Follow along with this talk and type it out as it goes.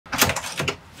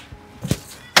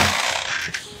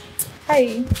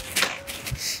Hi.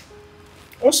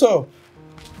 What's up?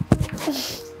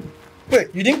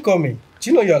 Wait, you didn't call me. Do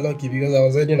you know you're lucky because I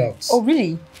was heading out? Oh,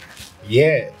 really?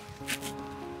 Yeah.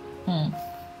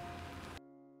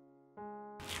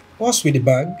 What's with the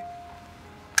bag?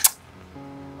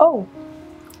 Oh.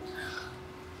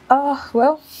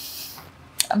 Well,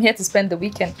 I'm here to spend the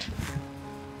weekend.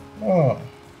 Oh.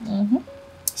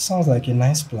 Sounds like a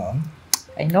nice plan.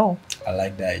 I know. I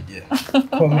like the idea.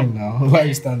 Come in now. Why are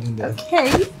you standing there?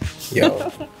 Okay.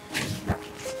 Yo.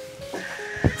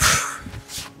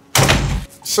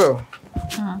 So.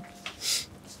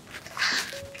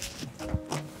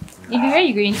 Where are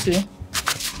you going to?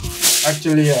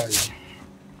 Actually,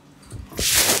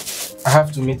 I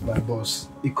have to meet my boss.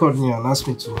 He called me and asked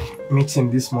me to meet him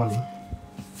this morning.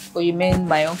 Oh, you mean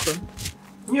my uncle?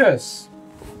 Yes.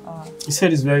 He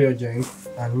said it's very urgent.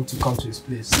 I need to come to his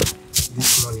place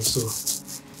this morning, so.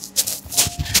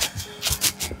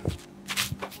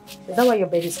 Is that why your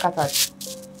bed is scattered?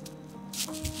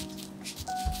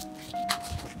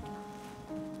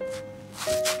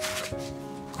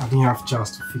 I didn't have a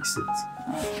chance to fix it.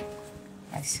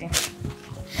 I see.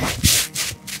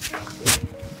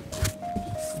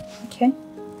 Okay.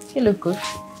 You look good.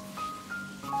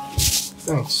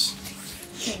 Thanks.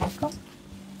 You're welcome.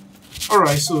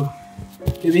 Alright, so,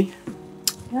 baby.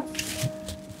 Yeah?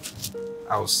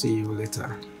 I'll see you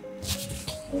later.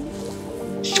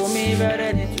 Show me if you're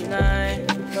ready tonight.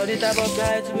 Not the type of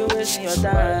guy to be wasting your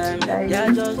time.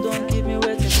 Yeah, just don't keep me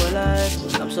waiting for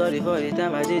life. I'm sorry for the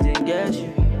time I didn't get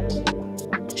you.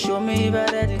 Show me if you're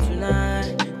ready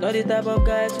tonight. Not the type of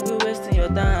guy to be wasting your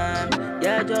time.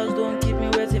 Yeah, just don't keep me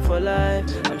waiting for life.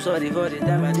 I'm sorry for the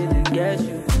time I didn't get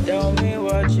you. Tell me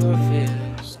what you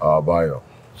feel. Bayo,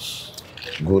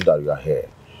 good that you are here.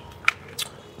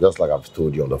 Just like I've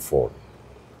told you on the phone,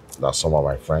 that some of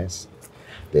my friends,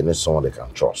 they need someone they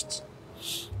can trust.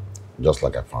 Just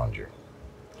like I found you.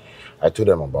 I told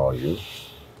them about you,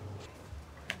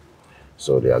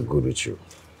 so they are good with you.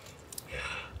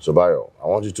 So Bayo, I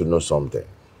want you to know something,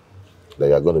 that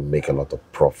you are going to make a lot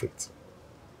of profit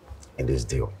in this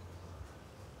deal.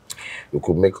 You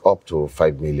could make up to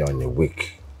 5 million in a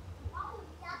week.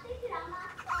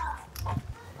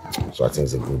 So I think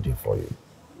it's a good deal for you.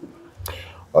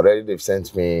 Already they've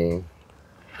sent me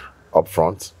up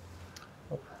front.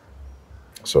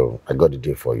 So I got the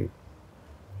deal for you.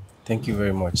 Thank you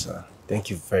very much, sir. Thank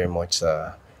you very much,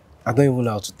 sir. I don't even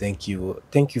know how to thank you.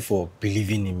 Thank you for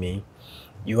believing in me.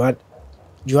 You had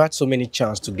so many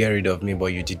chances to get rid of me, but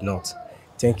you did not.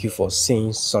 Thank you for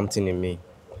seeing something in me.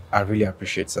 I really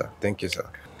appreciate it, sir. Thank you, sir.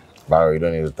 Barry, you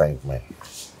don't need to thank me.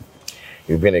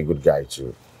 You've been a good guy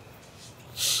too.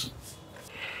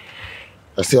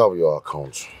 I still have your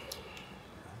account.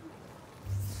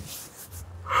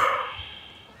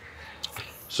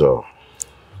 So,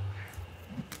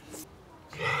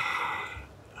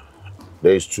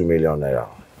 there is 2 million naira.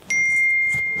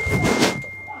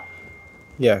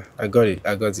 Yeah, I got it.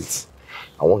 I got it.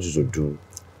 I want you to do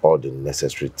all the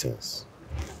necessary things.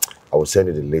 I will send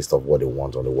you the list of what they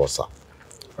want on the WhatsApp.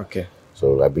 Okay.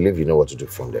 So I believe you know what to do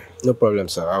from there. No problem,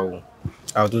 sir.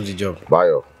 I'll do the job.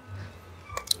 Bayo,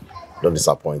 don't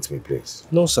disappoint me, please.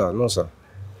 No, sir. No, sir.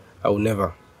 I will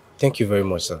never. Thank you very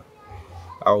much, sir.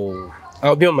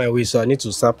 I'll be on my way, so I need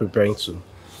to start preparing to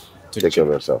take care of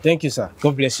yourself. Thank you, sir.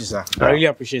 God bless you, sir. Yeah. I really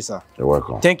appreciate it, sir. You're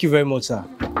welcome. Thank you very much, sir.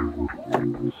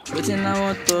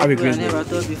 Have a great day. Never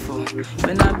thought before.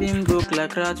 When I been broke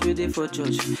like rats with it for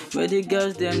church. Where the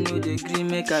girls them know the green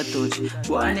make a touch.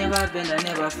 But I never bend, I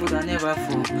never fold, I never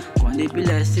fall. When they be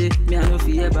like say, me I know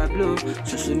fi ever blow.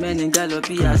 So many gallop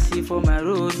I see for my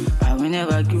road. I will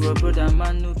never give up, brother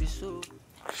man no be so.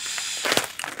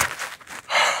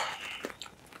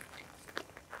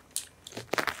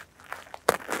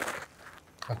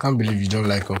 I can't believe you don't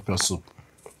like okra soup.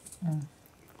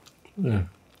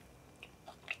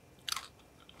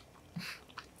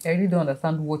 I really don't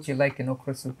understand what you like in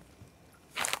okra soup.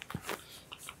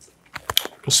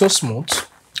 It's so smooth.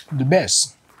 The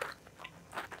best.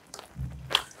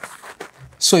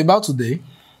 So about today,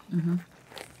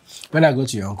 when I go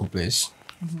to your uncle's place,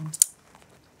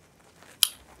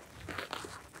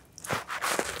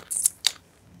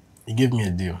 he gave me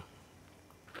a deal.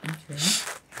 Okay.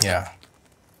 Yeah.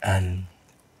 And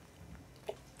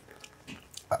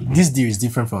this deal is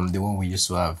different from the one we used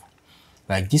to have.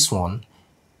 Like this one,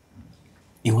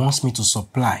 he wants me to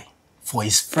supply for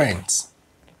his friends.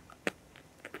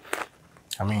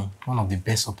 I mean, one of the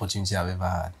best opportunities I've ever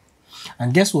had.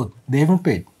 And guess what? They even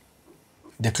paid.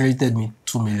 They credited me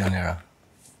 2 million naira.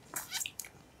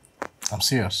 I'm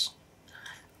serious.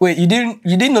 Wait, you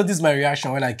didn't notice my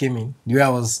reaction when I came in? The way I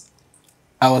was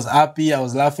I was happy, I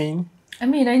was laughing. I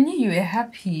mean, I knew you were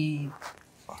happy.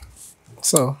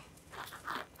 So,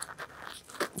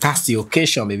 that's the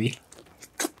occasion, baby.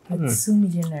 That's 2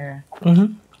 million naira.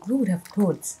 Who would have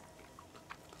thought?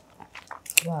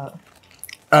 Wow.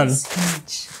 And That's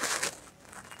huge.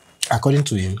 according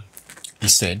to him, he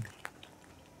said,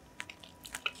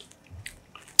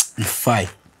 if I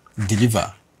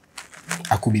deliver,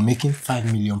 I could be making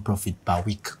 5 million profit per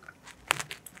week.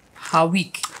 How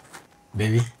weak?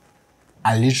 Baby,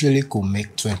 I literally could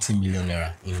make 20 million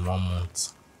naira in 1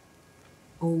 month.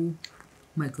 Oh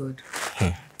my God.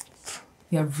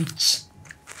 We are rich.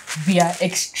 We are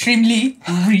extremely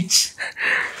rich.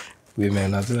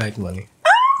 Women, I do like money.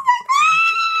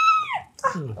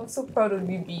 I'm so proud of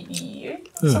you, baby.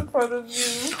 I'm so proud of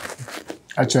you.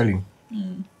 Actually,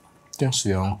 thanks to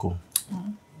your uncle.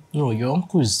 No, your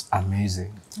uncle is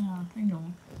amazing. Yeah, I know.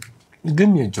 He gave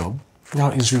me a job. Now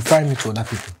he's referring me to other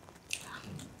people.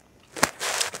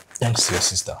 Thanks to your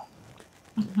sister.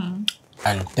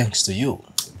 And thanks to you.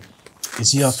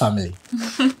 It's your family.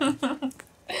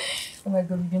 Oh my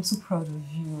God, I'm so proud of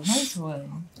you. Nice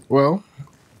one. Well,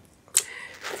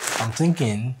 I'm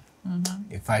thinking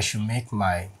if I should make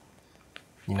my,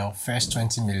 first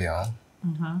 20 million,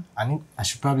 I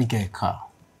should probably get a car.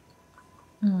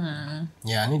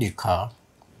 Yeah, I need a car.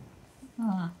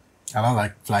 I don't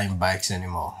like flying bikes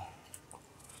anymore.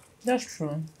 That's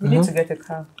true. We need to get a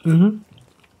car.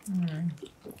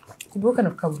 What kind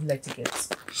of car would you like to get?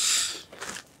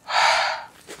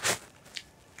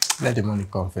 Let the money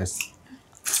come first.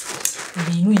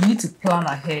 You need to plan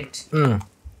ahead.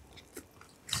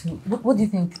 So, what do you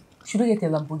think? Should we get a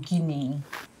Lamborghini?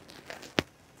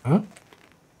 Huh?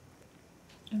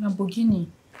 A Lamborghini.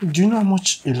 Do you know how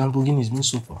much a Lamborghini is being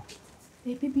sold for?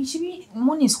 Hey, baby,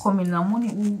 money is coming now.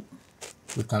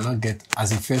 We cannot get,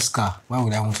 as a first car, why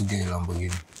would I want to get a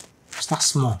Lamborghini? Start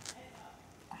small.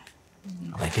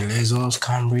 Like a Lexus,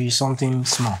 Camry, something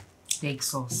small.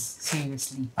 Lexus,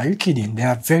 seriously. Are you kidding? They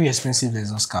are very expensive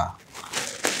Lexus car.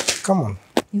 Come on.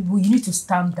 You need to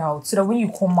stand out so that when you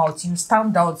come out, you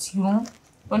stand out,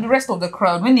 on the rest of the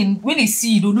crowd. When they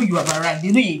see you, don't know you have arrived.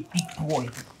 They know you're a big boy.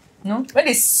 When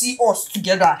they see us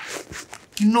together,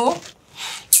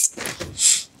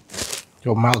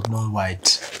 Your mouth not wide.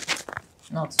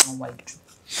 Not wide.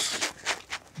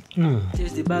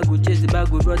 Chase the bag,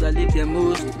 brother, leave them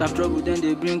most. That trouble, then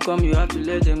they bring come, you have to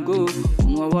let them go.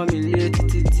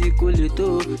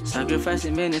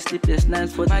 Sacrificing many sleepless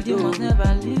nights for my demons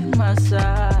never leave my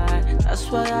side. That's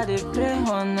why I dey pray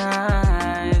all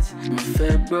night.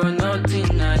 February,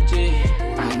 nothing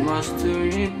I must to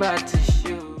read back to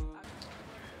show.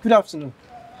 Good afternoon.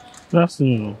 Good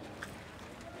afternoon.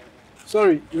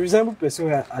 Sorry, you resemble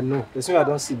person I know, person I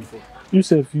don't see before.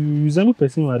 Yusuf, you resemble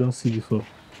person I don't see before.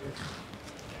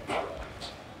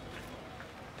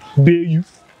 You.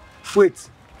 Wait.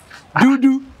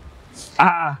 Dudu.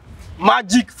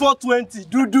 Magic 420.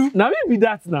 Dudu. Now maybe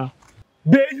that now.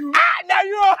 You. Now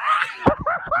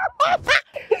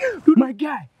you. My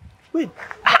guy. Wait.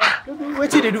 Dudu,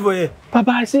 what did they do for you?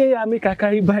 Papa, I say I make a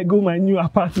carry bike go my new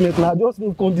apartment now. Just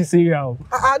move on this area.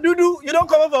 Dudu, you don't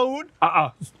come over for wood?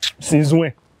 Since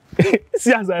when?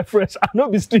 See as I fresh. I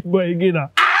not be street boy again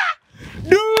now.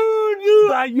 Dudu.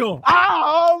 Bayo.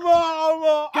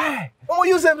 Guy.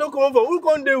 You say no come over. Who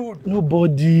come dey wood?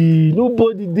 Nobody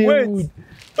dey wood.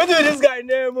 What is this guy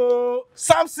name?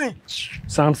 Samson.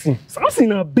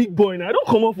 Samson a big boy now. I don't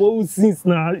come up for wood since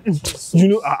now.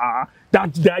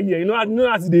 That year. I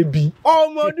know as they be.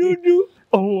 Dudu.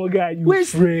 Guy, you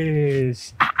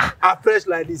fresh. Fresh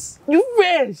like this. You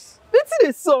fresh. Let's see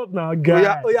the sub now, guy.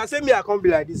 Yeah, say me I can't be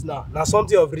like this now. Now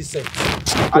something of recent.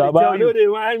 I know they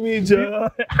want me, Joe.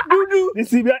 Dudu.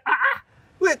 This is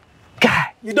Wait.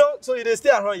 Guy, you don't, so you dey stay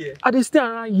around here? I dey stay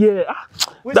around here.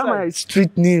 That's my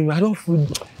street name. I don't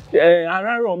food.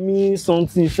 Around me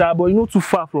something, but you know too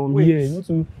far from here.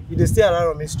 You dey stay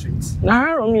around me street?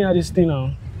 Around me, I dey stay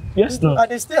now. Yes, now. I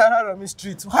dey stay around me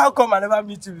street. How come I never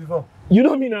meet you before? You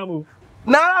know me now, Mo.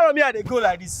 Now around me, I dey go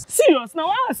like this. Serious? Now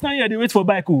I stand here, they wait for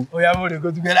bike. Oh yeah, we dey go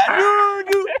together.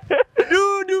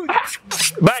 Dudu.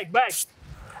 Bike. Dudu.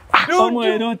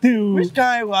 I don't think. Which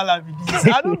kind of wahala be this?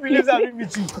 I don't believe that I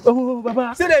meet you. Oh,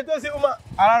 Baba. Say they talk say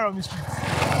around me street.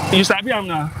 You sabi am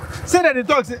now. Say that they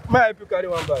talk say my help you carry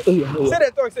one bag. Oh, yeah. Say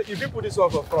they talk say if you put this one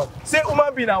for front. Say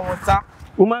be na water.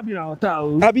 Be na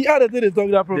water. I be how they talk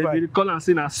that profile. They call and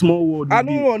say na small word. I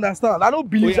don't understand. I don't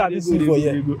believe that this is for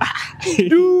you.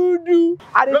 Dudu.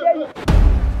 I dey tell you.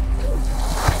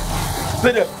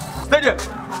 Stay there.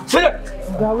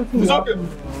 It's okay.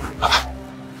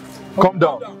 Calm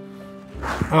down.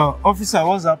 Officer,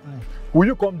 what's happening? Will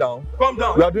you come down? Come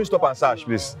down. We are doing stop and search,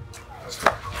 please.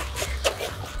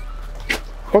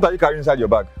 What are you carrying inside your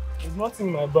bag? There's nothing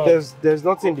in my bag. There's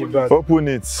nothing in the bag. Open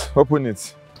it. Open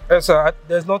it. Yes, sir.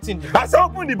 There's nothing in the bag. I said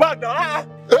open the bag now.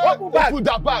 Open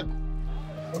that bag.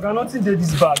 There's nothing in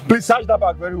this bag. Please search that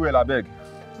bag very well, I beg.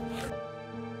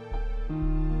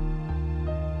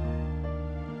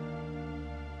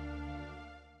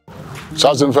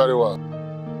 Search him very well.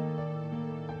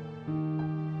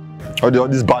 All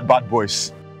these bad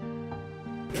boys.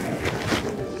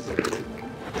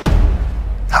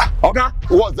 Okay.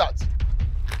 What's that?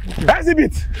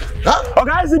 Exhibit. Huh?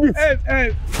 Okay, exhibit.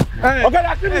 Hey. Okay,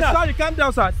 that's criminal. Sorry, calm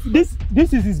down, sir. This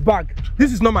is his bag.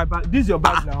 This is not my bag. This is your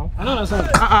bag now. I don't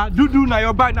understand. Do now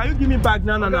your bag. Now you give me bag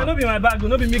now. Don't be my bag.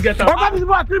 Don't be me get out. Okay, these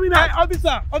people are criminal. Hey,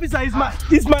 officer,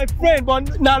 he's my friend,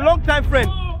 but now long time friend.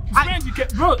 Friend, you can,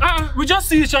 bro. We just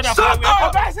see each other. Shut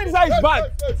up! I said inside his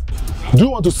bag. Do you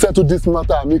want to settle this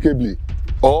matter amicably,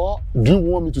 or do you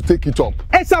want me to take it up?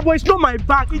 Hey, sir, but it's not my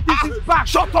bag. It is his bag.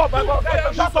 Shut up, my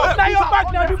bag. Shut up. Now your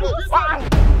bag now.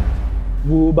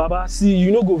 Whoa, Baba, see,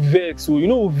 you no go vex, so you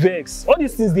no go vex. All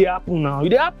these things they happen now.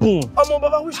 They happen.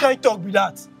 Baba, which kind of talk be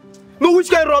that? No, which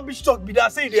kind of rubbish talk be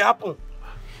that? Say they happen.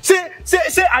 Say,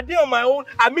 I dey on my own.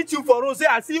 I meet you for road. Say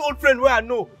I see old friend where I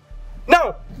know.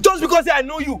 Now, just because I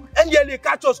know you, NDLA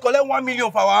catch us, collect 1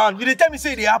 million for our hand. You dey tell me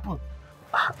say they happen.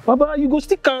 Baba, you go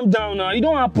still calm down now. It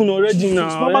don't happen already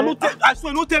now. Baba, I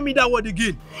swear, don't tell me that word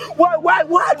again. Why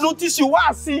I notice you? Why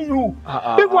I see you?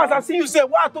 People as I see you say,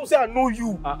 why I don't say I know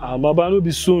you? Baba, no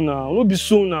be so now. No be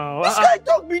so now. This guy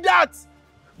talk be that.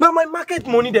 Now my market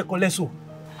money they collect so.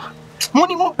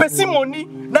 Money, more person money.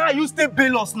 Now you stay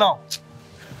bail us now.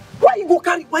 Why you go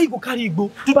carry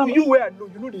Igbo? To you where I know,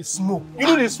 you know they smoke. You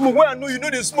know they smoke. Where I know, you know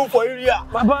they smoke for area.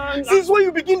 Baba, since when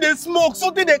you begin they smoke,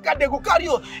 so they go carry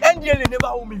you. And they never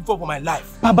hold me before for my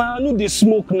life. Baba, I know they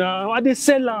smoke now. I they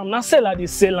sell them. Now sell I they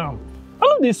sell them. I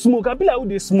know they smoke. I be like who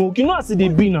they smoke. You know I see they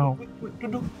be now. Wait,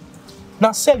 Dudu.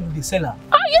 Now sell you the seller.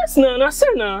 Yes now. Now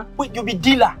sell now. Wait, you be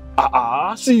dealer.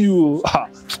 See you.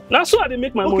 Now so I they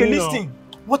make my money. Okay, listen.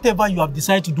 Whatever you have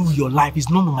decided to do with your life is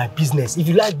none of my business. If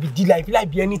you like be dealer, if you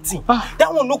like be anything,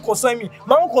 that one no concern me.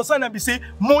 My own concern I be say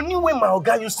money when my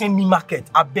guy you send me market.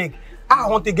 I beg. I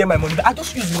want to get my money. But I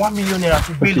just use 1 million naira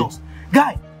to bail us.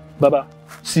 Guy. Baba,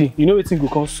 see, you know everything go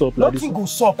come stop like this. Nothing go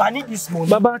stop. I need this money.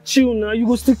 Baba, chill now. You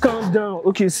go still calm down.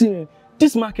 Okay, see,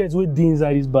 this market with dey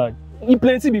inside this bag. You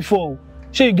plenty before.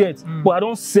 Sure you get. But I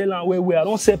don't sell and where I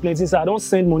don't sell plenty inside. I don't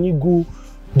send money go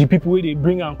the people where they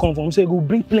bring and come from. Say go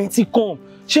bring plenty come.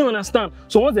 She understand.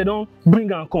 So once they don't bring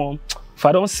and come, if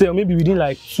I don't sell, maybe within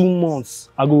like 2 months,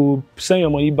 I go send your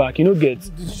money back. You know, get.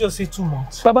 Did you just say 2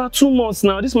 months? Baba, 2 months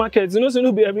now. This market, you know, so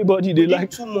no be everybody they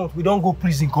like. 2 months, we don't go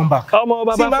prison, come back.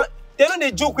 Baba. See, man, they don't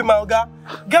they joke with my oga.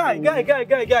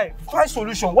 Guy. Find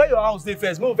solution. Where your house they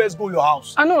first? No first go your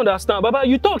house. I don't understand, Baba.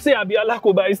 You talk say I be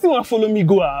alako, but you still want to follow me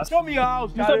go house. Show me your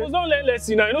house. You suppose don't learn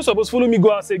lesson now. You not supposed to follow me go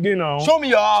house again now. Show me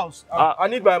your house. I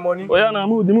need my money. Oh yeah, now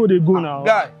the more they go now.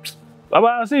 Guy.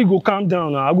 Baba, I say you go calm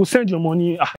down now. I go send your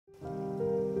money.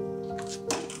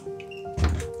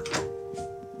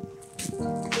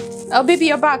 Oh, baby,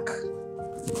 you're back.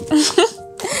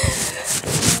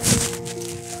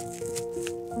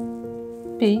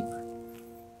 Babe.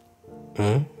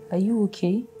 Are you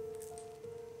okay?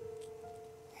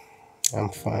 I'm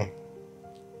fine.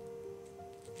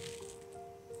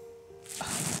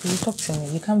 You talk to me.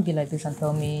 You can't be like this and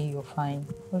tell me you're fine.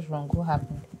 What's wrong? What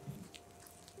happened?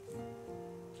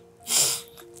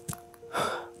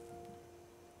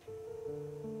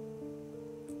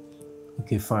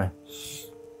 Okay, fine.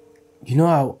 You know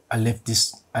how I left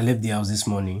the house this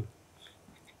morning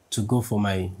to go for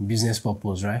my business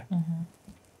purpose, right?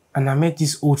 And I met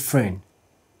this old friend.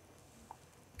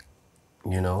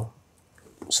 You know,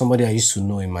 somebody I used to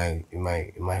know in my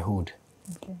hood.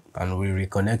 Okay. And we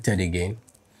reconnected again.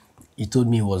 He told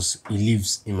me he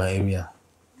lives in my area.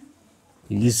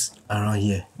 He lives around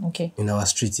here. Okay. In our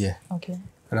street here. Okay.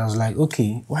 And I was like,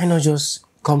 okay, why not just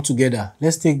come together?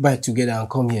 Let's take bike together and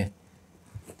come here.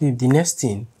 The next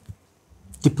thing,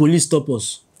 the police stopped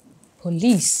us.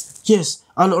 Police? Yes.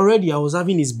 And already I was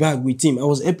having his bag with him. I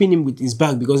was helping him with his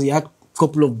bag because he had a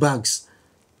couple of bags.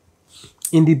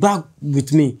 In the bag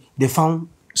with me, they found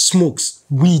smokes,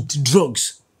 weed,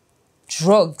 drugs.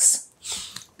 Drugs?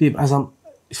 Babe, as I'm...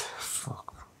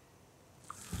 Fuck.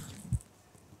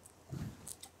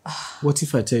 What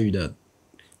if I tell you that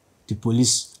the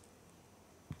police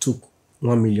took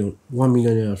 1 million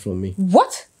naira from me?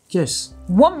 What? Yes.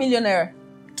 1 million naira?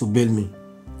 To bail me.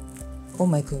 Oh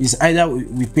my God. It's either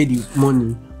we pay the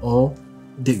money or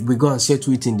we go and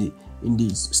settle it in the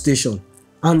station.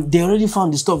 And they already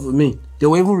found the stuff with me. They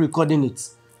were even recording it.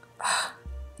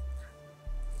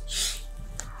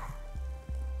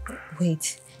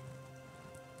 Wait.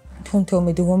 Don't tell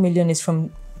me the 1 million is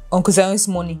from Uncle Zion's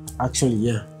money. Actually,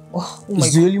 yeah. Oh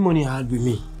it's the only money I had with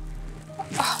me.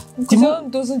 Uncle Zion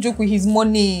doesn't joke with his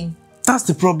money. That's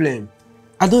the problem.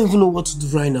 I don't even know what to do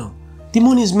right now. The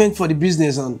money is meant for the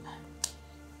business, and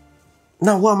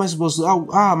now what am I supposed to?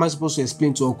 How am I supposed to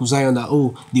explain to Uncle Zion that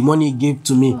the money he gave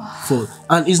to me for,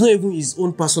 and it's not even his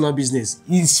own personal business.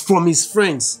 It's from his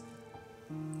friends.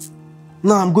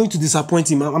 Now I'm going to disappoint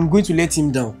him. I'm going to let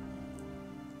him down.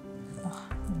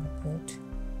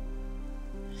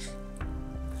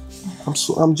 I'm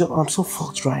so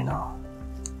fucked right now.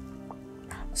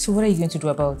 So what are you going to do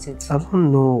about it? I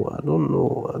don't know.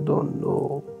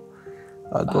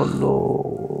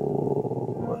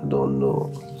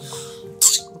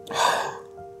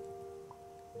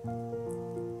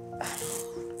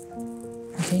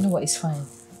 Okay, you know what? It's fine.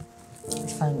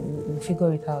 It's fine. We'll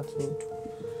figure it out. We'll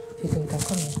figure it out.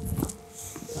 Come here.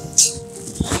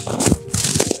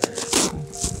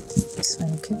 It's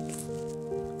fine, okay?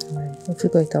 Alright, we'll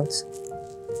figure it out.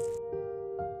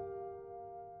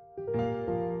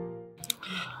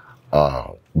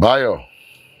 Bayo.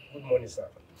 Good morning, sir.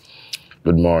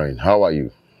 Good morning. How are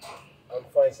you? I'm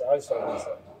fine, sir. How's you,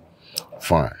 sir?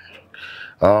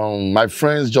 Fine. My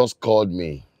friends just called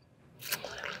me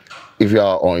if you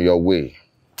are on your way.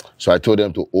 So I told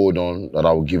them to hold on, that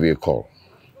I will give you a call.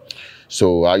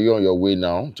 So are you on your way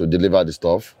now to deliver the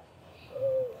stuff?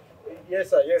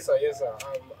 Yes, sir.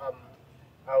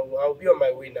 I'll be on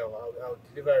my way now. I'll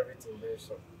deliver everything very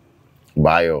soon.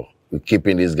 Bayo, you're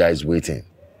keeping these guys waiting.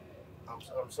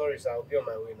 I'm sorry, sir. I'll be on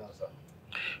my way now, sir.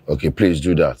 Okay, please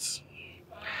do that.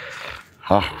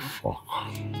 Fuck.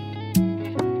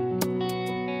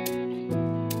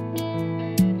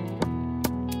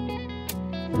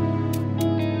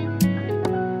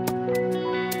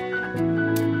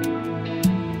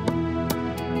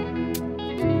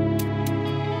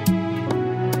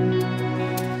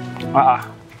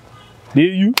 There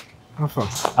you? How far?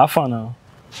 How far now?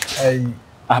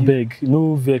 I beg,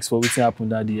 no vex for wetin happen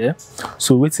that day, eh?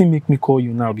 So wetin make me call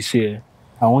you now be say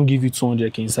I won't give you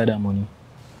 200k inside that money.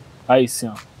 How you see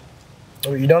am?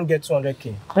 Oh, you don't get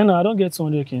 200k? No, I don't get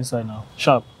 200k inside now.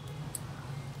 Sharp.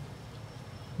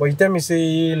 But you tell me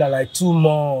say like 2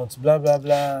 months, blah blah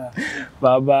blah.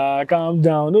 Baba, calm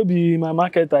down. No be my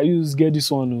market I use get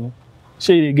this one. No.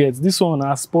 Shey you dey get this one.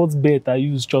 A sports bet I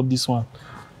use chop this one.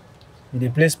 You dey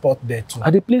play sport bet too? I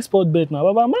dey play sport bet now.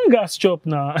 Baba, man gas chop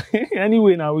now.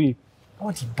 Anyway, now we.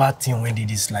 What the bad thing when they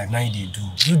this life now you do?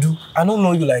 You do? I don't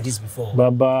know you like this before.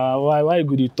 Baba, why you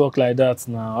go dey talk like that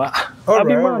now? I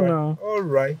be man now.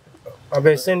 Alright. I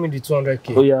better send me the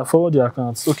 200k. Oh yeah, forward your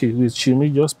accounts. Okay, wait, chill me.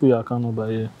 Just put your account number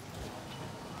here.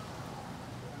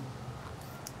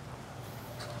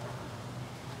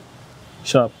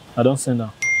 Sharp. I don't send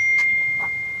now.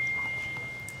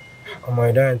 Oh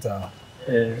my God,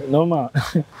 normal.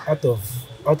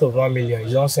 out of 1 million,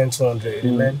 you don't send 200,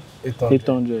 remain 800.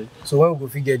 800. So when we go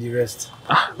fit get the rest?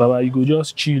 Baba, you go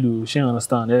just chill, she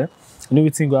understand, eh? You know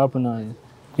what thing go happen now?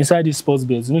 Inside this sports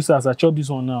bet, you know, so as I chop this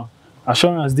one now,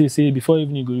 assurance they say before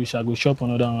evening go reach, I go shop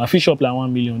another one. I fit shop like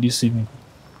 1 million this evening.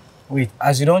 Wait,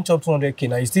 as you don't chop 200k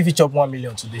now, you still fit chop 1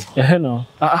 million today? No.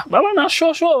 Baba, now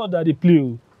sure that they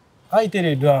play. How you think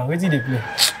they do? Where did they play?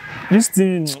 This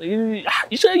thing, you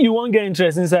sure you won't get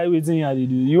interest inside waiting here they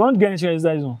do? You won't get interest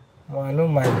inside this one? Well, I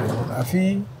don't mind. I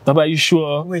feel. Baba, you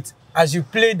sure? Wait, as you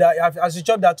play that, as you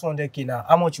chop that 200k now,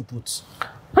 how much you put?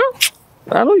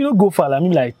 I know you don't go far. I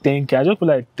mean like 10k. I just put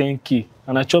like 10k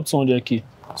and I chop 200k.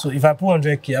 So if I put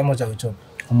 100k, how much I will chop?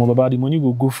 Baba, the money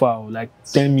will go far, like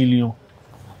 10 million.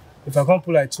 If I can't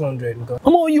put like 200,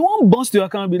 you won't bust your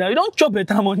account be that. You don't chop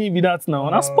better money be that now.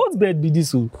 And a sports bet be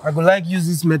this. I go like use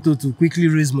this method to quickly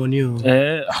raise money. You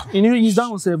know, use that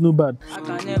one self no bad. I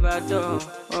can never do.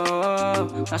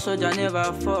 Oh, my soldier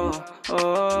never fall.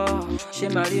 Oh, she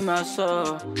marry my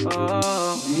soul.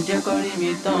 Oh, you just call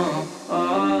me down.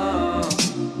 Oh,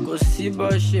 go see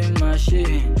she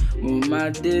machine.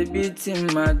 My debit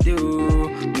in my do.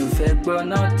 You fake but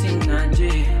nothing I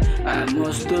I'm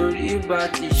a story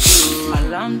about the show.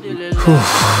 Alhamdulillah,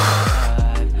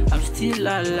 I'm still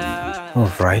alive.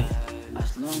 Alright.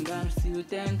 As long as I'm still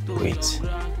 10 to Wait.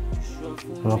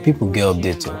 Well, people get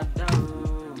updated.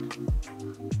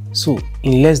 So,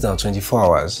 in less than 24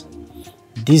 hours,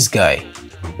 this guy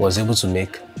was able to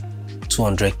make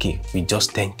 200k with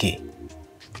just 10k.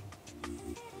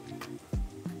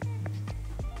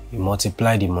 You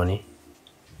multiply the money.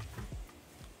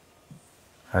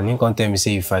 And you can tell me,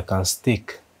 say, if I can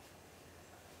stake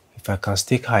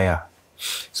higher,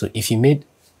 So if you made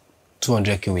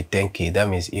 200k with 10k, that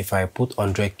means if I put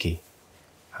 100k,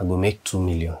 I go make 2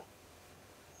 million.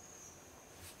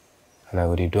 And I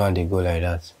go dey do and they go like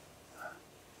that.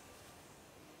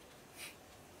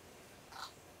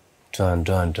 Do and.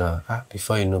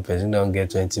 Before you know, person don't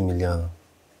get 20 million.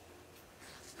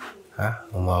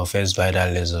 I'll first buy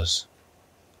that Lexus.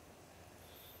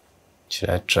 Should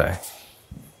I try?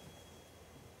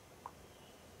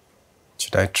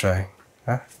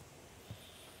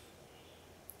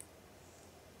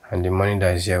 And the money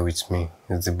that is here with me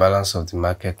is the balance of the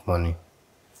market money.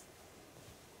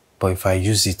 But if I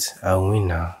use it, I'll win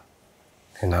now.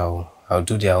 Then I'll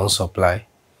do their own supply,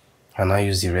 and I'll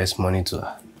use the rest money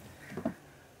to.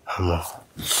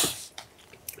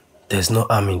 There's no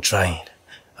harm in trying.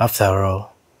 After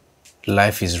all,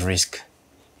 life is risk.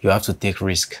 You have to take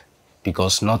risk,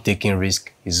 because not taking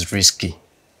risk is risky.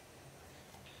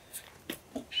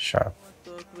 Sharp.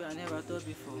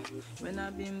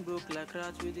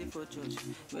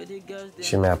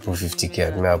 She may have put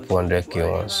 50k, may have put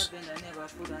 100k once.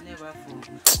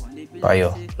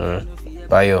 Bayo.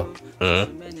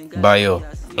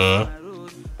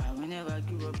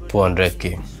 Put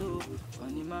 100k.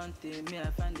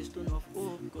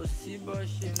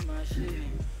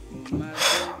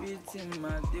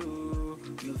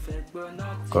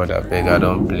 God, I beg, I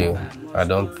don't play.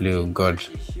 God.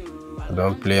 I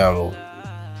don't play ammo.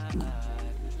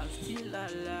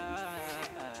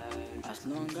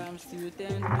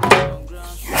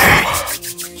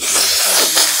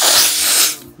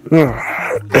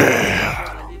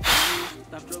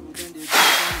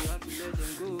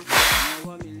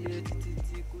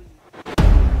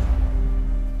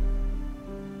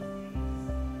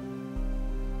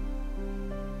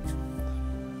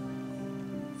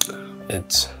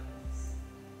 It's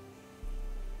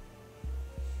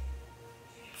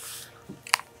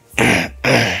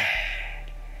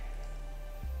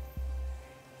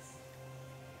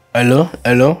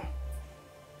Hello?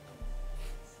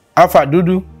 Alpha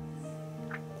Dudu.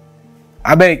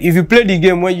 I beg, if you play the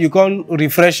game when you can't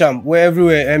refresh them, where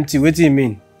everywhere empty, what do you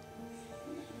mean?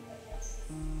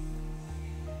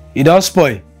 It don't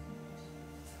spoil.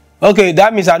 Okay,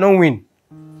 that means I don't win.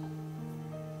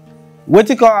 What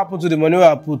can happen to the money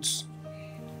I put?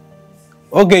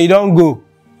 Okay, it don't go.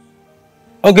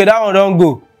 Okay, that one don't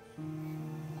go.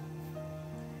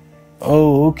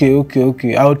 Oh,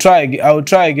 okay. I'll try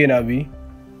again, Abi.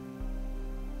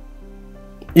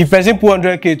 If person put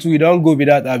 100k too, you don't go with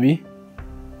that, Abi.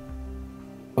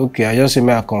 Okay, I just say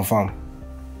me I confirm.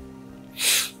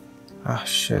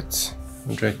 Shit.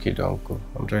 100k don't go.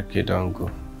 100k don't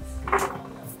go.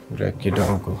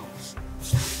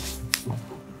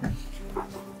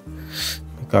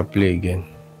 I can play again.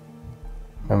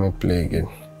 Let me play again.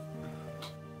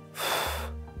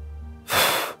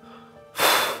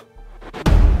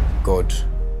 God,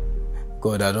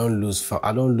 I don't lose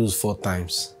 4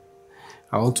 times.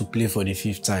 I want to play for the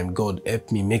 5th time. God,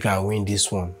 help me, make I win this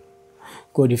one.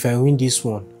 God, if I win this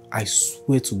one, I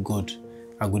swear to God,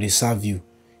 I go to serve you.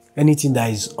 Anything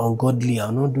that is ungodly,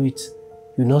 I'll not do it.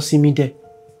 You'll not see me there.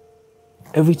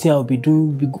 Everything I'll be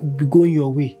doing be going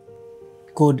your way.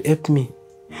 God, help me.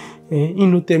 You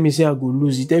no tell me say I go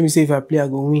lose. You tell me say if I play, I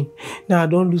go win. Now I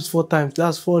don't lose 4 times.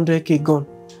 That's 400k gone.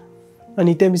 And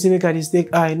he tell me say make I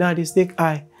stake high. Now they stake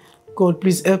high. God,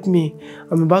 please help me.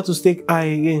 I'm about to stake high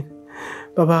again.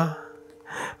 Baba,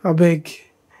 I beg.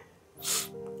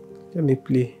 Let me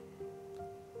play.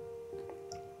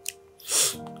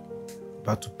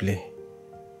 About to play.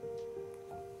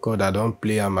 God, I don't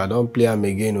play him. I don't play him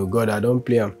again. Oh God, I don't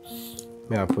play him.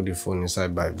 May I put the phone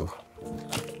inside Bible.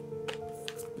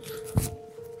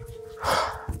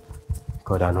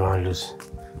 God, I don't want to lose.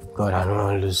 God, I don't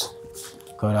want to lose.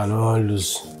 God, I don't want to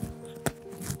lose.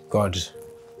 God.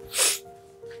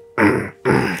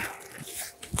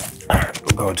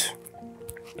 God.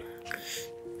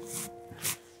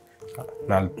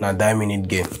 Now 9-minute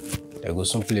game. They go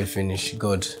soon play finish.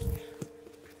 God.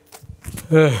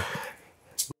 They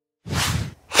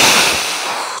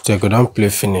go down play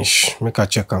finish. Make a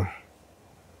check them.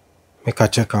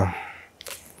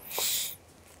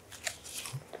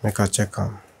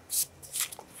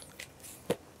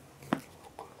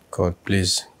 God,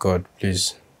 please.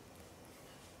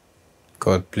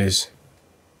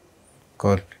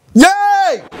 God.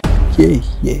 Yay!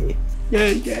 Yeah.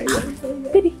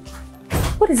 Baby,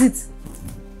 what is it?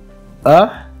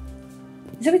 Huh?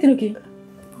 Is everything okay?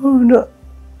 Oh no,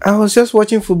 I was just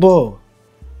watching football.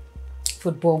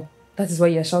 Football? That is why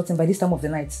you're shouting by this time of the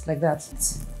night, like that.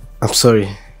 I'm sorry.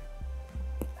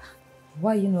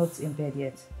 Why are you not in bed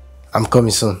yet? I'm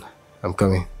coming soon.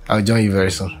 I'll join you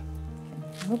very soon.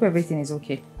 I hope everything is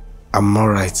okay. I'm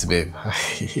alright, babe.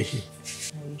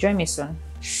 Join me soon.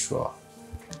 Sure.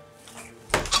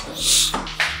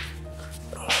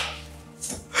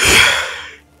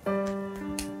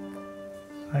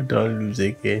 I don't lose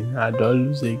again. I don't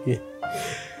lose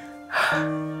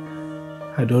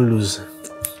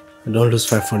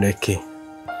 500k.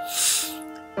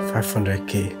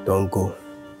 500k don't go.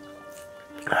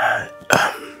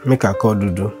 Make a call,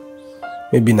 Dudu.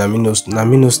 Maybe na me no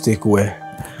stake where.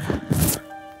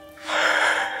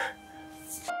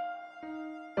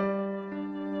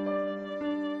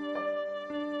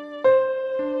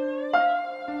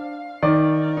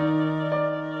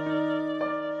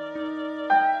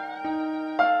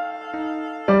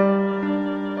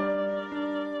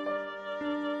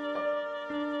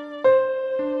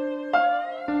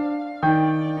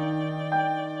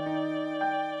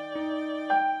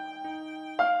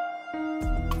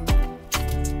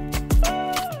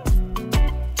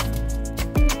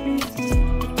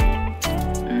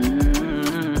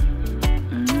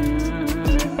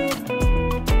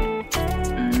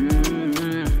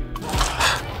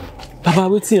 Papa,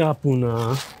 wetin happen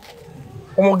now?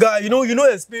 Oh my God, you know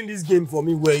explain this game for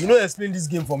me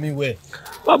well.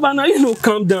 Papa, now you know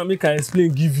calm down, make I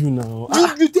explain, give you now.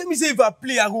 You tell me say if I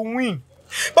play, I go win.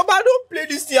 Papa, I don't play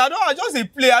this thing. I just dey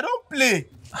play. I don't play.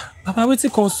 Papa,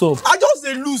 wetin come sup? I just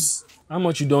dey lose. How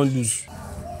much you don't lose?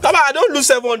 Papa, I don't lose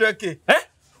 700k.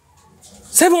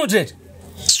 700?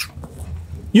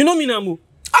 You know me now, Mo?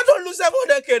 I don't lose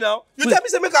 700k now. You tell me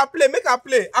say make I play.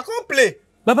 I can't play.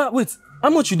 Baba, wait. How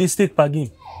much you dey stake per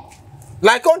game?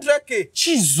 Like 100k.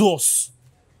 Jesus!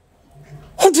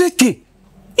 100k?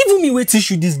 Even me wey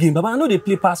teach you this game, Baba, I know they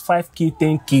play past 5k,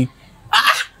 10k.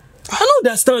 I don't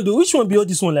understand though. Which one be all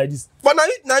this one like this? But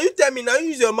now you tell me, now you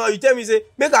use your mouth, you tell me say,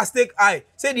 make a stake high.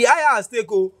 Say the higher I stake,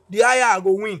 the higher I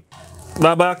go win.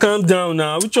 Baba, calm down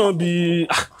now. Which one be...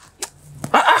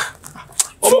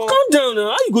 So calm down now.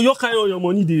 How you go your carry all your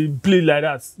money they play like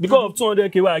that? Because of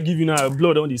 200k what I give you now,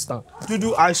 blood on the stand.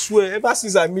 Dudu, I swear, ever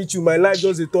since I meet you, my life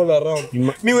just a turn around.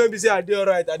 Me when we say I did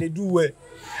alright, I did do well.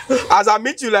 As I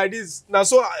meet you like this, now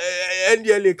so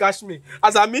NDLA cash me.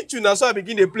 As I meet you, now so I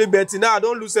begin to play betting. Now I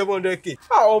don't lose 700k.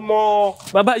 Oh more.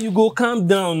 Baba, you go calm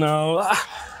down now.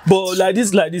 But like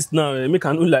this now, make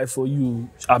a new life for you.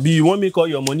 Abi, you want make all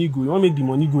your money go? You want make the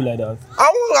money go like that?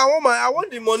 I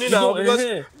want the money now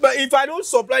because. But if I don't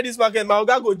supply this market, my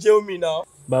oga go jail me now.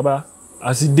 Baba,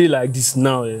 as it day like this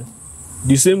now,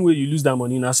 the same way you lose that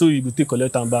money, now so you go take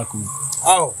collect them back.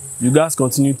 How? You guys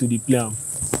continue to the plan.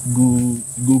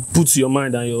 Go put your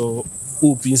mind and your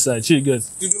hope inside. You get?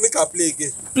 Did you make a play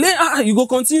again? Play. You go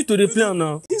continue to the plan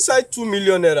now. Inside 2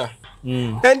 million naira.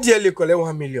 NDLA collect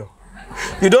 1 million.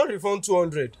 You don't refund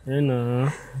 200. Nah.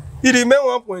 It remain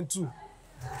 1.2.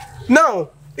 Now,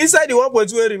 inside the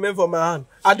 1.2 wey remain for my hand,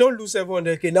 I don't lose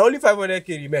 700k. Now only 500k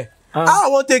remain. How I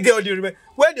want to get all the remain?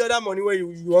 Where the other money where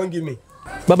you won't give me?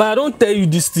 Baba, I don't tell you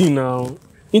this thing now.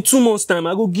 In 2 months' time,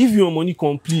 I go give you your money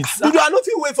complete. Dudu, I don't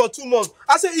feel wait for 2 months.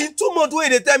 I say in 2 months, wait,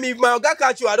 they tell me if my oga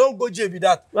catch you, I don't go jail with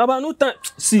that. Baba, no time.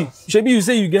 See, Shebi, you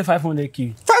say you get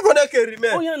 500k. 500k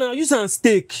remain. Oh yeah, now use and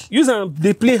stake. Use and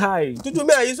they play high. Dudu,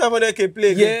 me I use 500k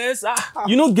play. Yes.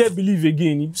 You don't get believe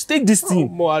again. You stake this thing.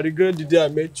 More, I regret the day I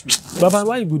met you. Baba,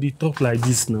 why you go dey talk like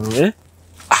this now, eh?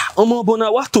 Omo,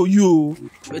 Bona, what to you?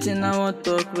 Waiting I want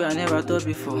talk where I never thought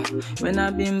before. When I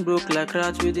been broke like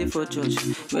rat with it for church.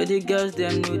 Where the girls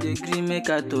them know the green make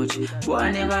a touch. But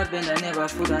I never bend, I never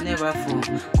fold, I never fall.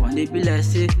 When they be like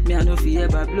say, me I know fi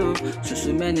ever blow.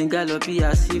 So many gallopy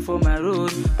I see for my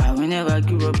road. I will never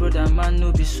give up, brother man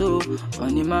no be so.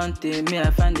 On the mountain, me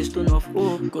I find the stone of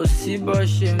hope. Cause see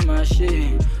bush in my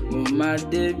shame. My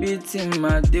day beating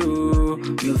my day.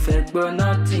 You fake but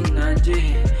nothing I do.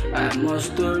 I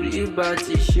must story about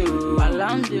the show.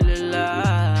 Alhamdulillah,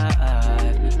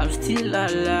 I'm still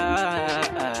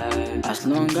alive. As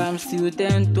long as I'm still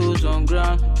 10 toes on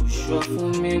ground, push up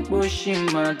for me, pushing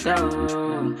my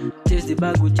down. Chase the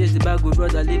bag,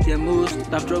 brother, leave them most.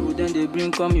 Have trouble, then they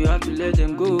bring come, you have to let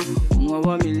them go.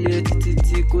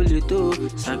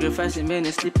 Sacrificing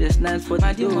many sleepless nights for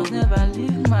my demons never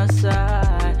leave my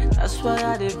side. That's why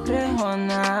I dey pray all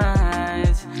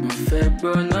night.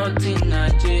 But nothing I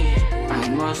do. I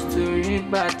must read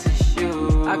back to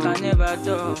show. I can never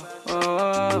do.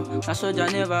 Oh, my soldier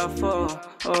never fall.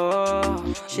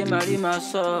 Oh, she marry my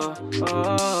soul.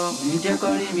 Oh, you just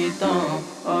call me down.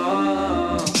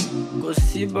 Oh, go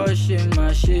see bush in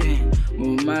my shame.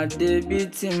 My day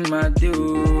beating my do.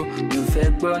 You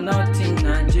fake but nothing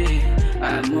I do.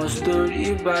 I must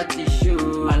read back to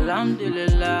show.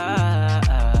 Alhamdulillah,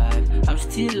 I'm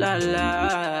still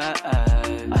alive.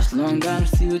 As long as I'm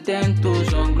still 10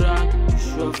 toes on ground, you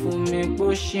sure for me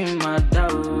pushing my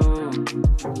down.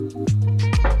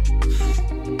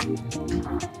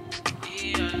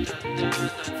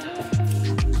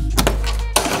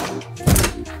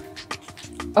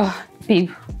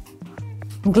 Babe,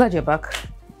 I'm glad you're back.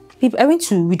 Babe, I went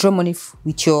to withdraw money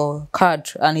with your card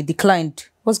and it declined.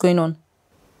 What's going on?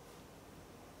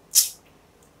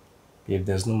 Babe,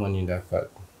 there's no money in that card.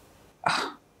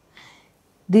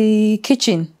 The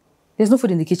kitchen. There's no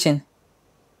food in the kitchen.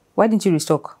 Why didn't you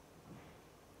restock?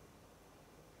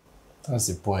 That's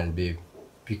the point, babe.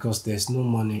 Because there's no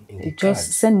money in the card.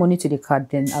 Just send money to the card,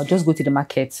 then I'll just go to the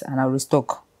market and I'll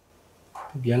restock.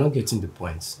 Babe, you're not getting the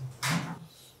point.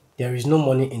 There is no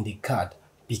money in the card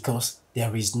because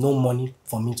there is no money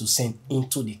for me to send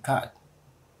into the card.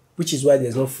 Which is why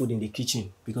there's no food in the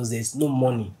kitchen, because there's no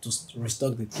money to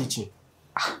restock the kitchen.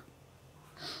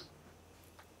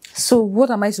 So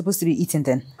what am I supposed to be eating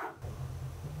then?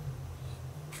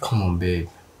 Come on, babe.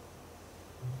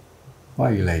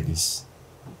 Why are you like this?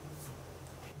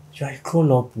 You're a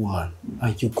grown-up woman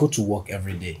and you go to work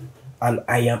every day. And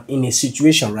I am in a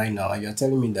situation right now and you're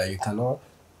telling me that you cannot,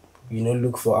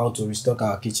 look for how to restock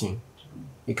our kitchen.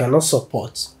 You cannot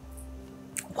support.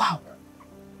 Wow.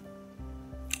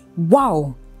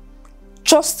 Wow.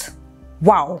 Just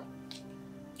wow.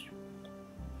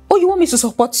 Oh, you want me to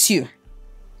support you?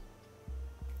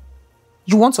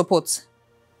 You want support?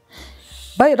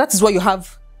 Bayo, that is why you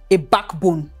have a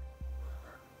backbone.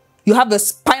 You have a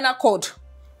spinal cord.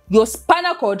 Your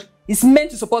spinal cord is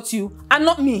meant to support you and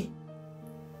not me.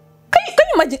 Can you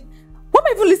imagine? Why am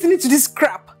I even listening to this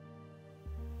crap?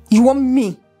 You want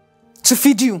me to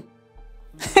feed you?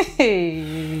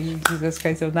 Hey, Jesus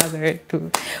Christ of Nazareth.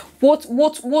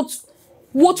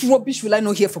 What rubbish will I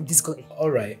not hear from this guy?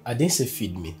 Alright, I didn't say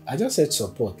feed me. I just said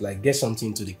support, like get something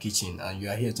into the kitchen and you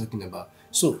are here talking about.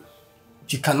 So,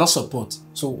 you cannot support.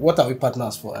 So, what are we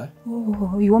partners for, eh?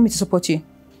 Oh, you want me to support you?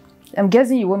 I'm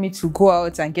guessing you want me to go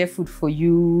out and get food for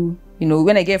you.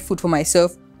 When I get food for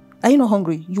myself. Are you not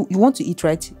hungry? You want to eat,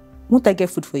 right? Won't I get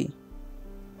food for you?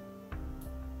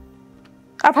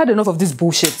 I've had enough of this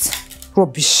bullshit.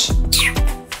 Rubbish.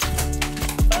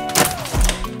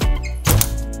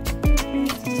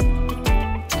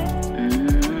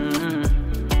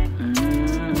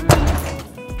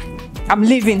 I'm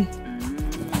leaving.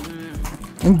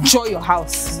 Enjoy your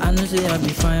house. I know say I be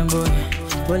fine boy,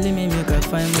 but let me make I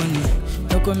find money.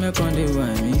 No come here on the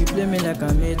wine, you play me like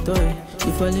I'm a toy.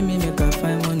 You follow me make I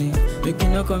find money, make you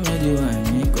no come here the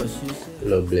wine, cause you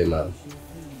No blame her.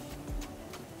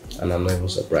 And I'm not even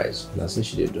surprised. That's what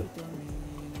she did do.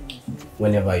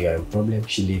 Whenever you are in problem,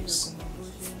 she leaves.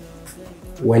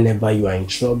 Whenever you are in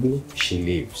trouble, she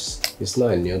leaves. It's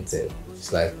not a new thing.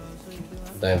 It's like,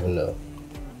 I don't even know.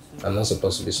 I'm not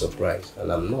supposed to be surprised,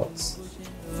 and I'm not.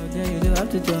 Then you don't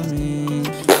have to tell me.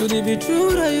 Could it be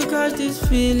true that you got this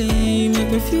feeling? You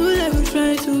make me feel like you're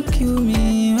trying to kill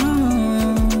me.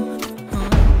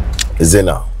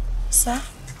 Zena. Sir?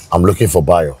 I'm looking for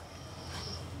Bayo.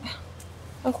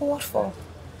 Uncle, what for?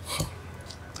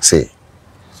 See,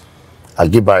 I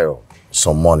give Bayo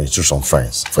some money to some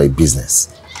friends for a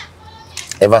business.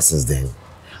 Ever since then,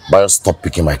 Bayo stopped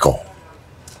picking my call.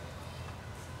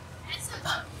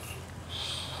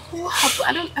 What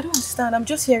happened? I don't understand. I'm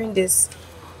just hearing this.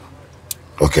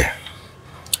 Okay.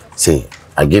 See,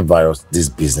 I gave Bayo this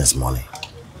business money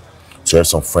to help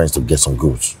some friends to get some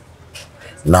goods.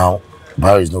 Now,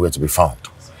 Bayo is nowhere to be found.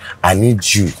 I need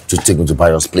you to take me to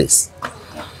Bayo's place.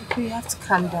 Okay, you have to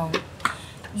calm down.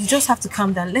 You just have to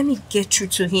calm down. Let me get through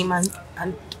to him and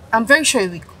I'm very sure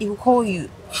he will call you.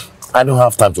 I don't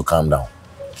have time to calm down.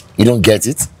 You don't get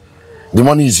it? The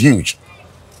money is huge.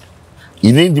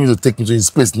 You need me to take me to his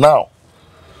place now.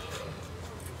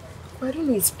 I don't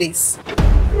know his place.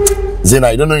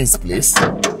 Zena, you don't know his place?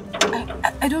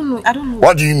 I don't know. I don't know.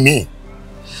 What do you mean?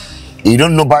 You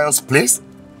don't know Bayo's place?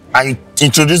 And you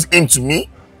introduce him to me?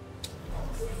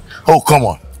 Oh, come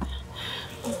on.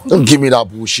 Don't give me that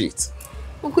bullshit.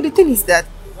 Uncle, the thing is that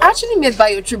I actually met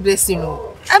Bayo through Blessing.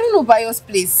 I don't know Bayo's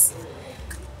place.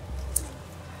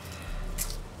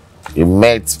 You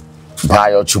met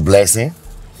Bayo through Blessing?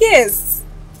 Yes.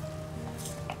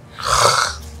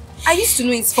 I used to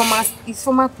know his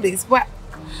former place, but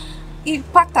he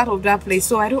packed out of that place,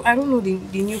 so I don't know the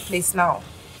new place now.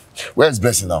 Where's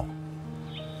Blessing now?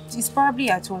 He's probably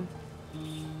at home.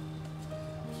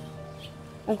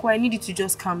 Uncle, I need you to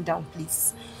just calm down,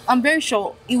 please. I'm very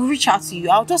sure he will reach out to you.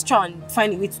 I'll just try and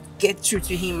find a way to get through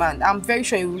to him, and I'm very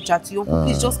sure he will reach out to you. Uncle,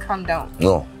 please just calm down.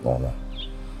 No.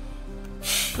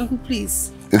 Uncle,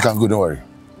 please. You can go, don't worry.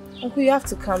 Uncle, you have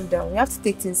to calm down. You have to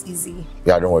take things easy.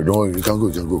 Yeah, don't worry. You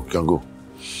can go.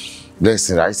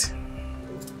 Blessing, right?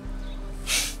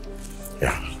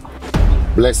 Yeah.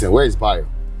 Blessing, where is Bayo?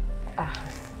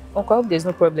 Uncle, I hope there's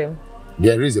no problem.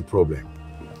 There is a problem.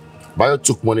 Bayo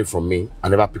took money from me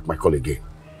and never picked my call again.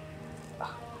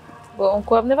 But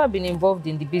Uncle, I've never been involved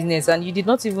in the business and you did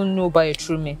not even know Bayo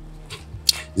through me.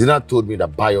 Zina told me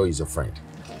that Bayo is your friend.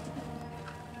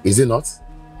 Is it not?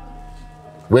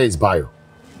 Where is Bayo?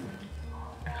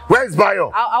 Where is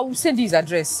Bayo? I will send you his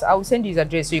address. I will send you his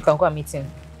address so you can go and meet him.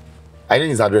 I need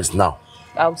his address now.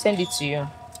 I will send it to you.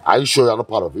 Are you sure you're not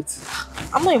part of it?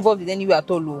 I'm not involved in any way at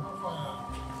all.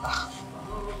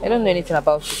 I don't know anything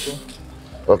about it too.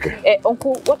 Okay.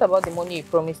 Uncle, what about the money you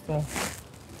promised me?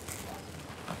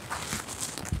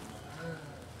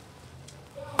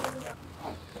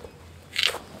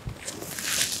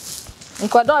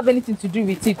 Uncle, I don't have anything to do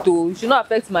with it though. It should not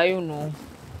affect my own. No.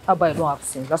 How about I don't have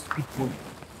sense? That's stupid boy.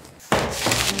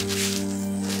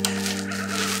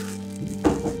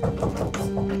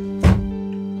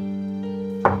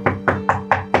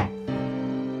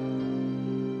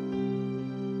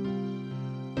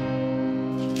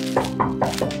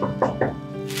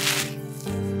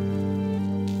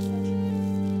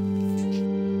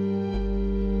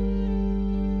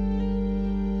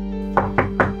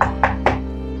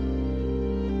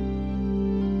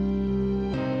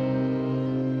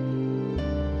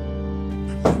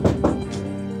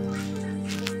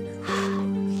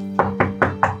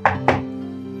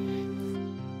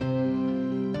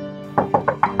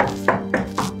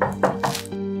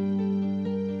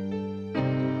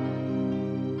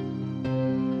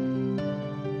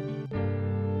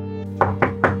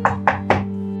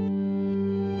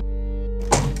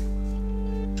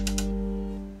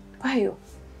 Bayo,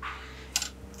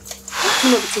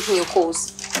 you not be taking your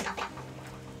calls.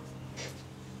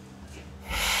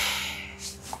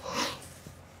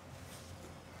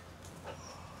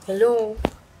 Hello.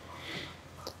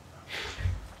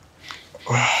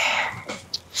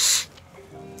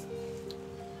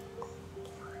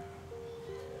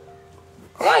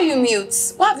 Why are you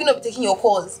mute? Why have you not been taking your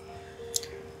calls?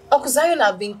 Uncle Zion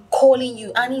have been calling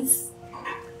you and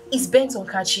he's bent on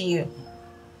catching you.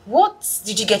 What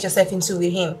did you get yourself into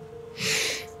with him?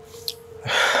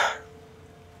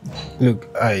 Look,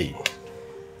 I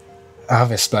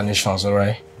have explanations,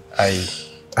 alright? I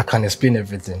can explain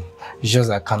everything. It's just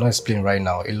I cannot explain right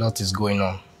now. A lot is going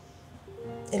on.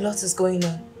 A lot is going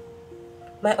on.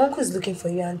 My uncle is looking for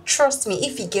you and trust me,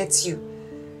 if he gets you,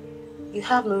 you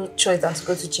have no choice than to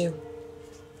go to jail.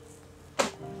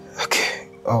 Okay,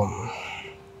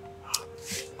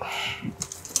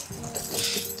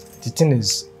 the thing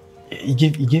is, he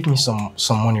gave me some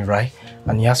money, right?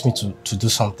 And he asked me to do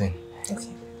something. Okay.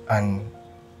 And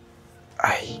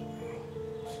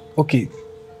okay,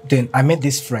 then I met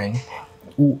this friend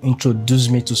who introduced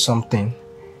me to something.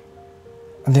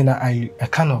 And then I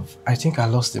think I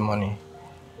lost the money.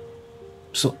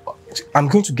 So I'm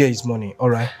going to get his money, all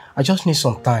right? I just need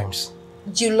some time.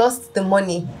 You lost the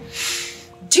money.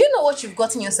 Do you know what you've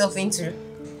gotten yourself into?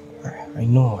 I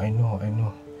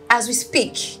know. As we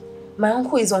speak, my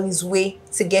uncle is on his way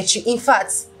to get you. In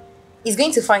fact, he's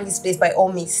going to find this place by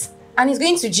all means. And he's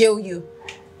going to jail you.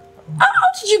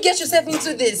 How did you get yourself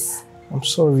into this? I'm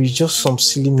sorry, it's just some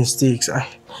silly mistakes.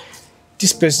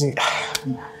 This person...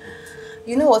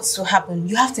 You know what's to happen?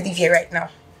 You have to leave here right now.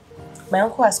 My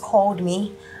uncle has called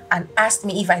me and asked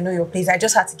me if I know your place. I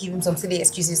just had to give him some silly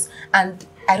excuses. And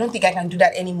I don't think I can do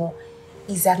that anymore.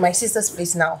 He's at my sister's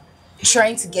place now,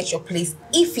 trying to get your place.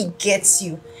 If he gets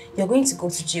you, you're going to go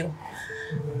to jail.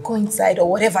 Go inside or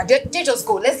whatever. They just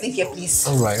go. Let's leave here, please.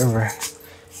 All right.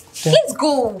 Let's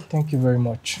go. Thank you very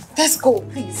much. Let's go,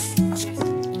 please.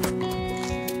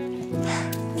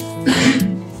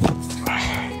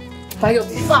 Bayo,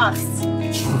 fast.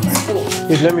 Let's go.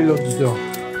 Wait, let me lock the door.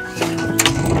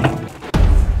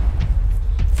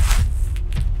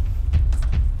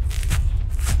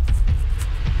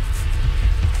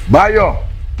 Bayo!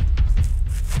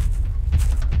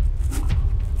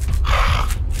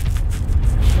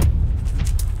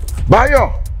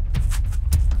 Bayo!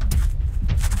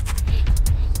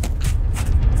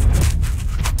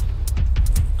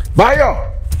 Bayo!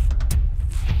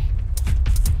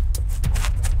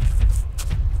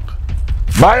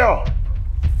 Bayo!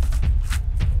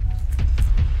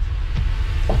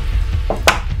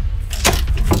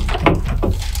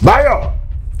 Bayo!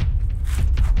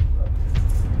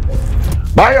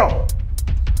 Bayo!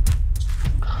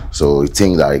 So you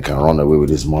think that you can run away with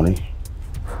this money?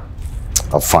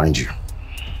 I'll find you.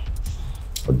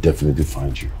 I'll definitely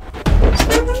find you.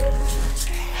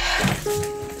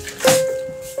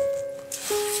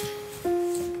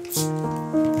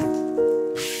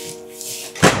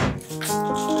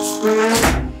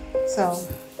 So,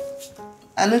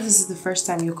 I know this is the first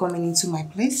time you're coming into my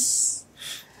place.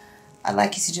 I'd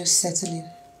like you to just settle in.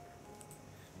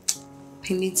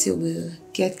 I need to will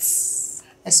get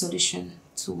a solution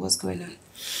to what's going on.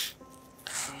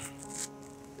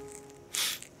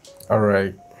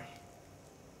 Alright.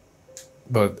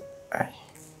 But I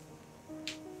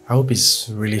hope it's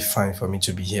really fine for me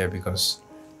to be here because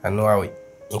I know how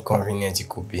inconvenient it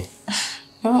could be.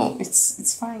 No,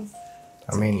 it's fine.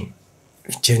 I mean,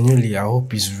 genuinely, I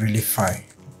hope it's really fine.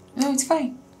 No, it's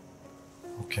fine.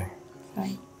 Okay.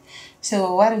 Fine.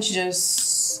 So why don't you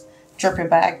just drop your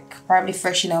bag, probably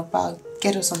freshen up, I'll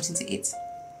get us something to eat.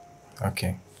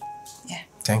 Okay. Yeah.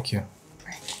 Thank you.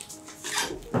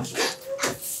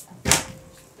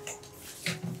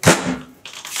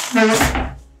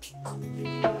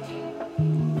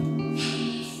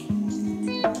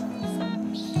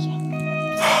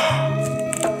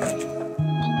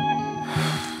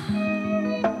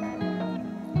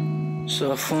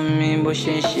 Sọ fún mi bó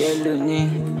ṣe ń ṣe lónìí,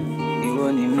 ìwọ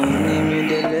ni mo ní mi ò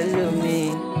dẹ̀ lẹ́lòmíì.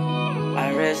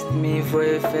 Arrest me for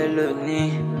a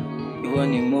felony, ìwọ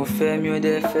ni mo fẹ́ mi ò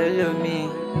dẹ̀ fẹ́ lómíì.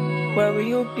 Where will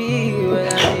you be when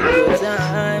I need your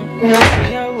time? Take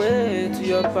me away to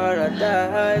your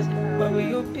paradise. Where will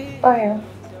you be? Oh yeah.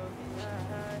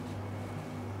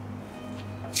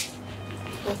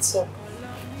 What's up?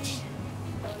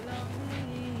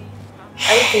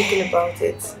 Are you thinking about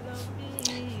it?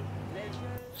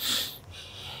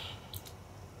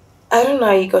 I don't know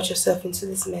how you got yourself into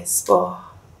this mess, but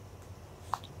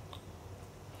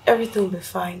everything will be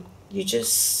fine. You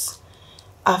just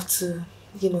have to,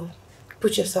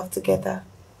 put yourself together.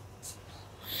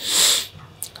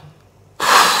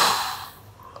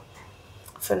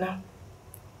 For now.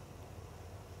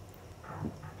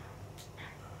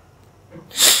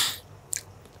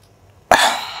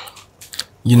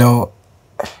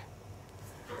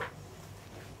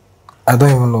 I don't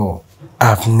even know.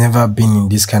 I've never been in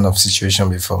this kind of situation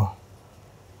before.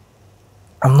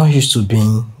 I'm not used to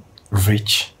being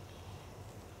rich,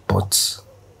 but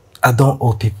I don't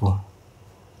owe people.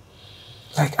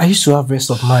 Like, I used to have rest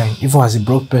of mind, even as a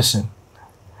broke person.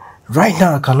 Right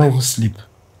now, I cannot even sleep.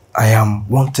 I am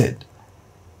wanted.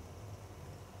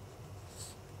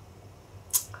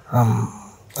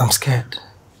 I'm scared.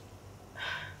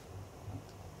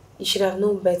 You should have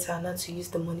known better not to use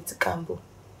the money to gamble.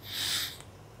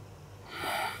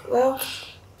 Well,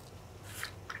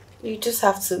 you just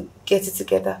have to get it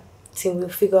together till we'll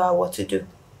figure out what to do.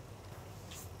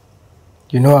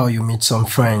 You know how you meet some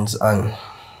friends and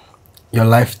your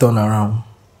life turn around?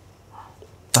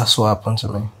 That's what happened to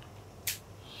me.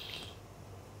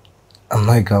 I'm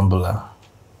not a gambler.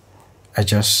 I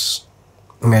just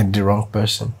met the wrong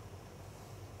person.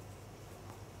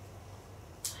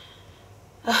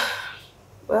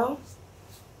 Well,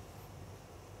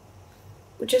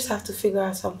 we just have to figure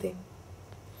out something.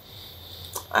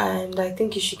 And I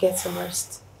think you should get some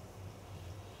rest.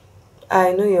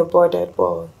 I know you're bothered,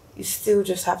 but you still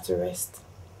just have to rest.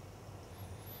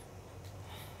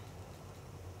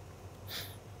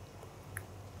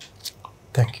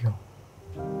 Thank you.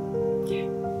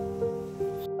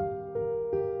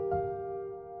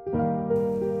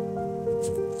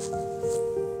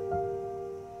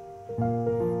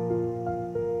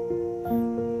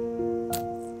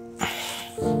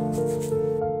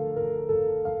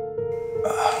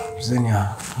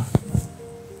 Xenia.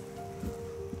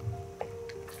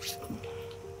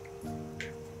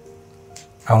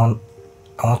 I want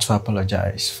to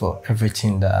apologize for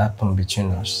everything that happened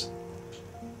between us.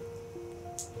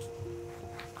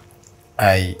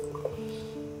 I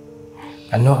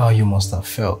know how you must have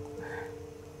felt.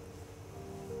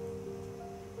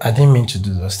 I didn't mean to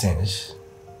do those things.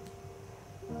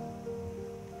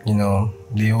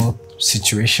 The whole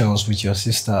situations with your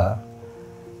sister.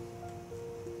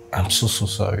 I'm so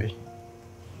sorry.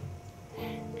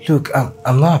 Look,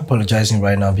 I'm not apologizing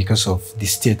right now because of the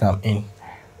state I'm in.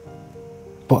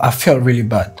 But I felt really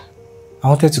bad. I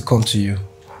wanted to come to you.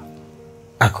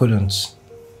 I couldn't.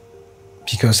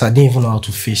 Because I didn't even know how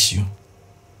to face you.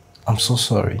 I'm so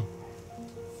sorry.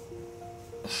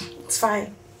 It's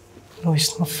fine. No,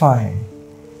 it's not fine.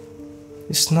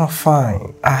 It's not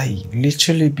fine. I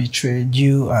literally betrayed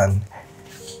you and,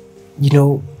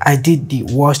 I did the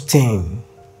worst thing.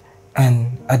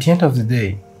 And at the end of the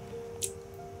day,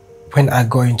 when I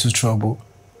got into trouble,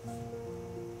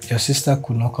 your sister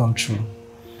could not come through.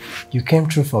 You came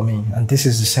through for me, and this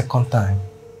is the second time.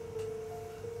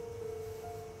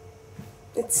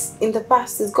 It's in the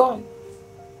past, it's gone.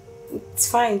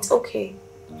 It's fine, it's okay.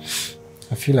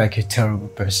 I feel like a terrible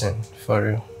person, for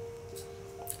real.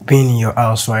 Being in your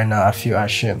house right now, I feel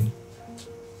ashamed.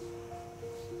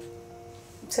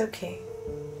 It's okay.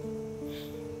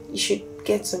 You should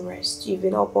get some rest. You've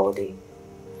been up all day.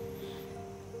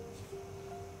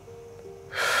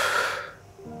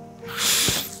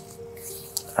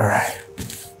 All right.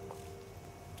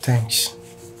 Thanks.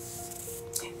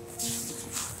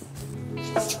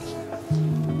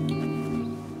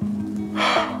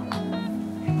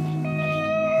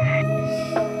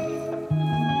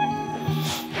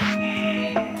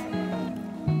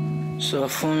 Sọ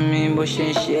fún mi bó ṣe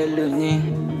ń ṣe lónìí.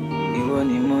 Ìwọ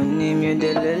ni mo ní mi ò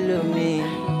dé lẹ́lòmí.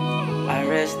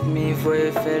 Arrest me for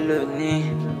a felony.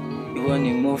 Ìwọ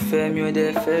ni mo fẹ́ mi ò dé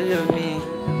fẹ́ lómi.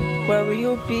 Where will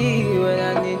you be when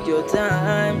I need your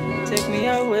time? Take me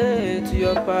away to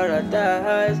your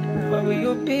paradise. Where will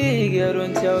you be? Girl,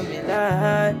 don't tell me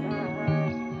lie.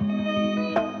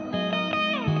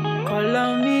 Call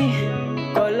on me,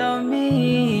 call on me.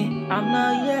 I'm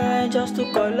not here just to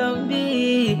call on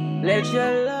me. Let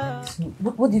your love. So,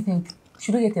 what do you think?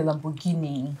 Should we get a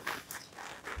Lamborghini?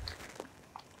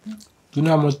 Do you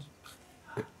know how much?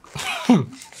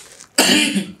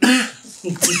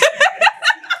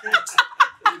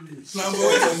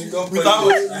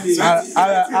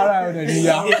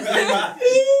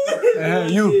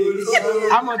 You,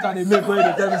 how much are they make when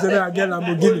they tell me say I get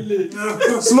Lamborghini?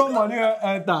 Small money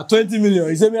enter 20 million.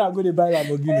 You say me I go to buy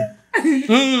Lamborghini.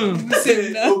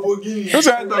 Lamborghini. What's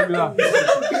that talk now?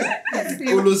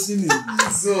 No,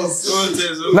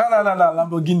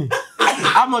 Lamborghini.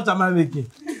 How much am I making?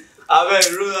 I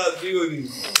mean, roll out big.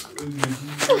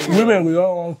 Women we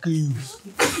all want kill you.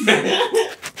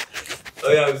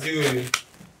 Oh yeah, I'm seeing you.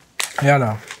 Yeah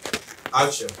now.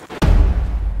 Action.